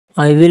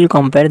I will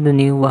compare the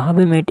new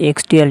Huawei Mate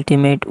X-T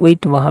Ultimate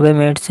with Huawei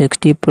Mate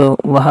 60 Pro.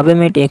 Huawei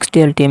Mate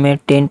X-T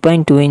Ultimate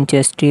 10.2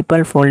 inches triple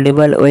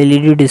foldable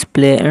OLED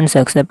display and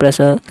success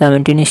ratio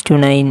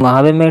 17:9.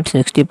 Huawei Mate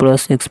 60 Pro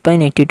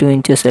 6.82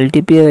 inches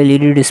LTP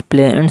OLED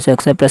display and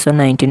success ratio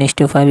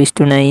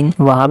 19:5:9.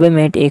 Huawei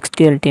Mate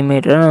X-T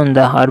Ultimate run on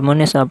the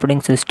Harmonious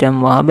operating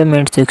system. Huawei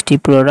Mate 60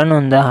 Pro run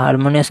on the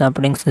Harmonious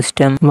operating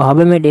system.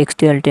 Huawei Mate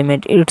X-T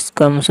Ultimate it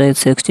comes with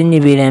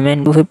 16GB RAM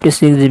and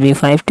 256GB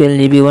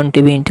 512GB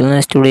 1TB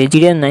internal storage.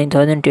 Kirin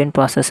 9010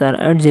 processor,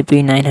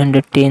 8GB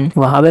 910.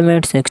 Huawei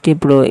Mate 60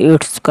 Pro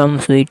it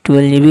comes with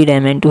 12GB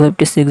RAM and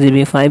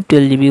 256GB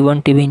 512GB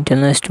 1TB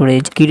internal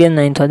storage. Kirin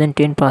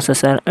 9010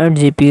 processor,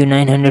 8GB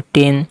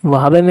 910.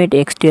 Huawei Mate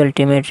X-T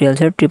Ultimate real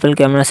set triple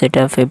camera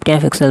setup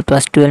 50MP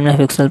plus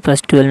 12MP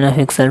plus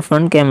 12MP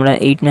front camera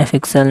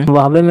 8MP.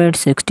 Huawei Mate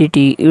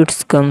 60T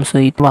it comes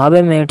with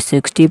Huawei Mate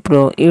 60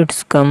 Pro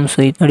it comes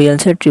with real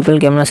set triple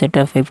camera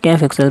setup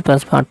 50MP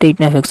plus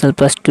 48MP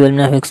plus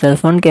 12MP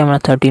front camera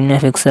 13MP.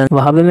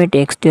 Huawei Mate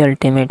X-T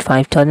Ultimate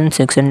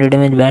 5600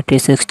 mAh battery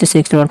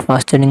 66W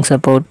fast charging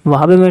support.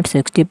 Huawei Mate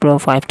 60 Pro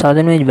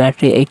 5000 mAh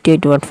battery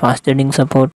 88W fast charging support.